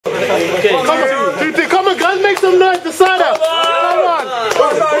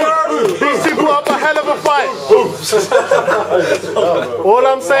All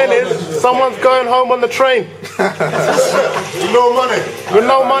I'm saying is, someone's going home on the train. With no money. With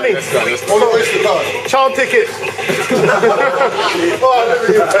no money. Only waste the card. Child ticket.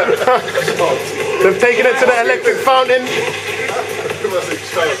 They've taken it to the electric fountain.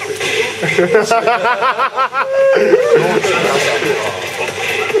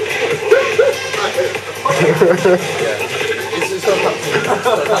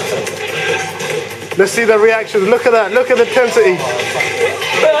 Let's see the reactions. Look at that. Look at the intensity.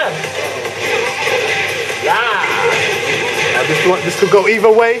 This could go either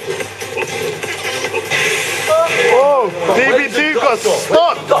way. Oh, DB2 got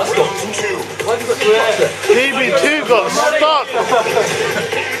stopped. DB2 got stopped.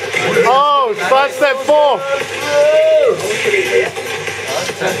 Oh, side step 4.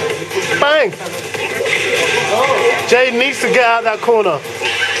 Bang. Jay needs to get out of that corner.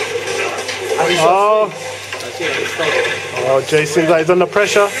 Oh, Jay seems like he's under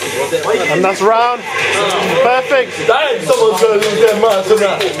pressure. And that's round. Perfect. Someone's going to lose their mind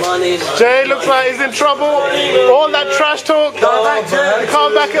tonight. Jay looks like he's in trouble. All that trash talk. He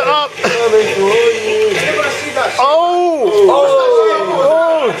can't back it up. Oh!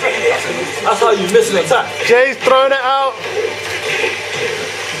 That's how you miss an attack. Jay's throwing it out.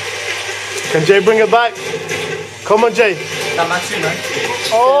 Can Jay bring it back? Come on, Jay.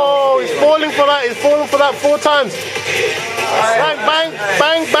 Oh, he's falling for that. He's falling for that 4 times. Bang, bang,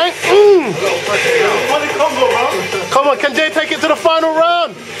 bang, bang. Come on, can Jay take it to the final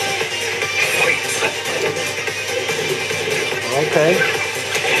round? Okay.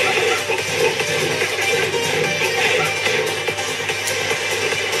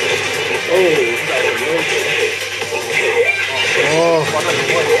 Oh.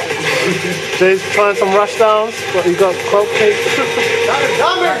 Jay's trying some rush downs, but he got crop cake.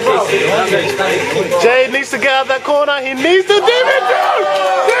 Jay needs to get out of that corner. He needs to do it.